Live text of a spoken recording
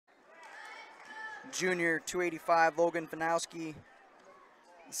Junior, 285, Logan Finowski.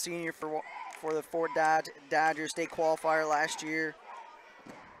 Senior for the Fort Dodgers state qualifier last year.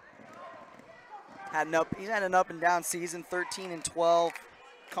 He's had an up and down season, 13 and 12.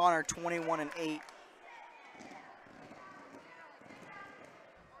 Connor, 21 and 8.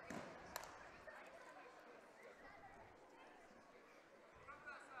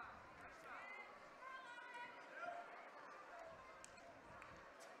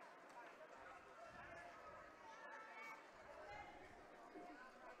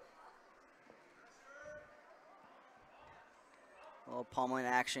 A little pummeling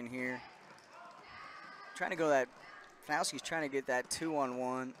action here. Trying to go that, Finowski's trying to get that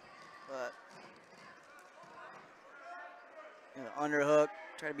 2-on-1, but underhook,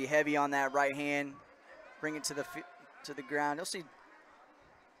 try to be heavy on that right hand, bring it to the ground. You'll see,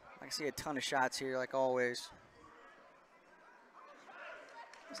 I see a ton of shots here, like always.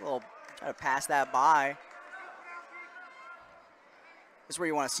 Just a little, try to pass that by. This is where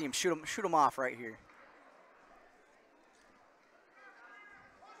you want to see him shoot him off right here.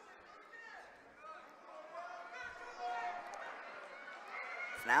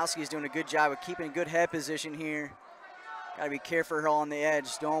 Finowski's doing a good job of keeping a good head position here. Got to be careful on the edge.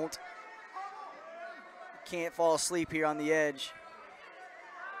 Can't fall asleep here on the edge.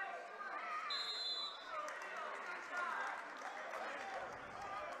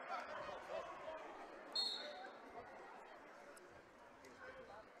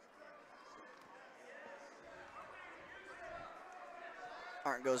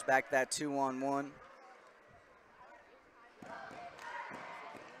 Arndt goes back that 2-on-1.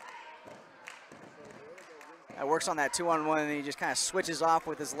 Works on that 2-on-1, and then he just kind of switches off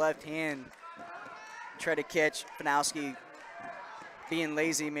with his left hand. Try to catch Finowski being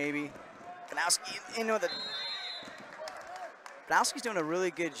lazy, maybe. Finowski's doing a really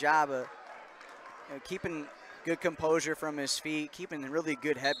good job of keeping good composure from his feet, keeping a really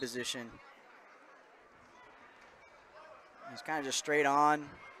good head position. He's kind of just straight on,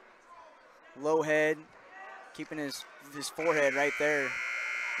 low head, keeping his forehead right there,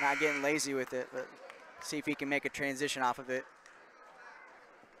 not getting lazy with it, but see if he can make a transition off of it.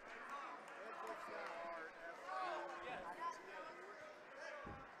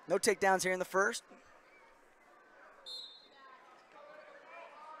 No takedowns here in the first.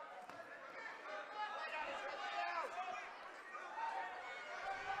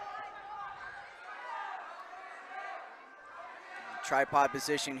 Tripod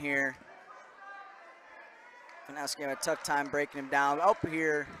position here. Finowski have a tough time breaking him down up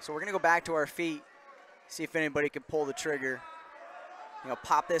here. So we're gonna go back to our feet. See if anybody can pull the trigger.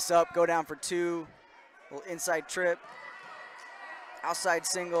 Pop this up, go down for 2. Little inside trip, outside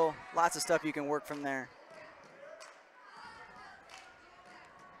single. Lots of stuff you can work from there.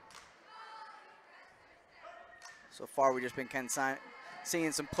 So far, we've just been kind of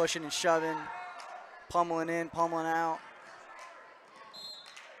seeing some pushing and shoving, pummeling in, pummeling out.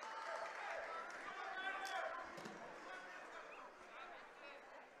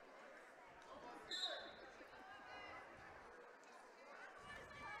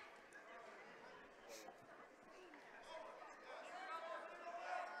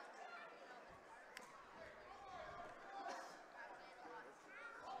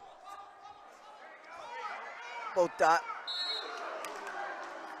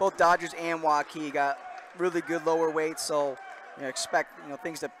 Both Dodgers and Waukee got really good lower weights, so expect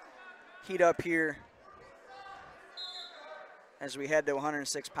things to heat up here as we head to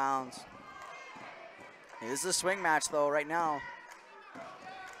 106 pounds. This is a swing match though right now.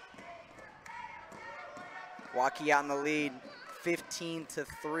 Waukee out in the lead,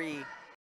 15-3.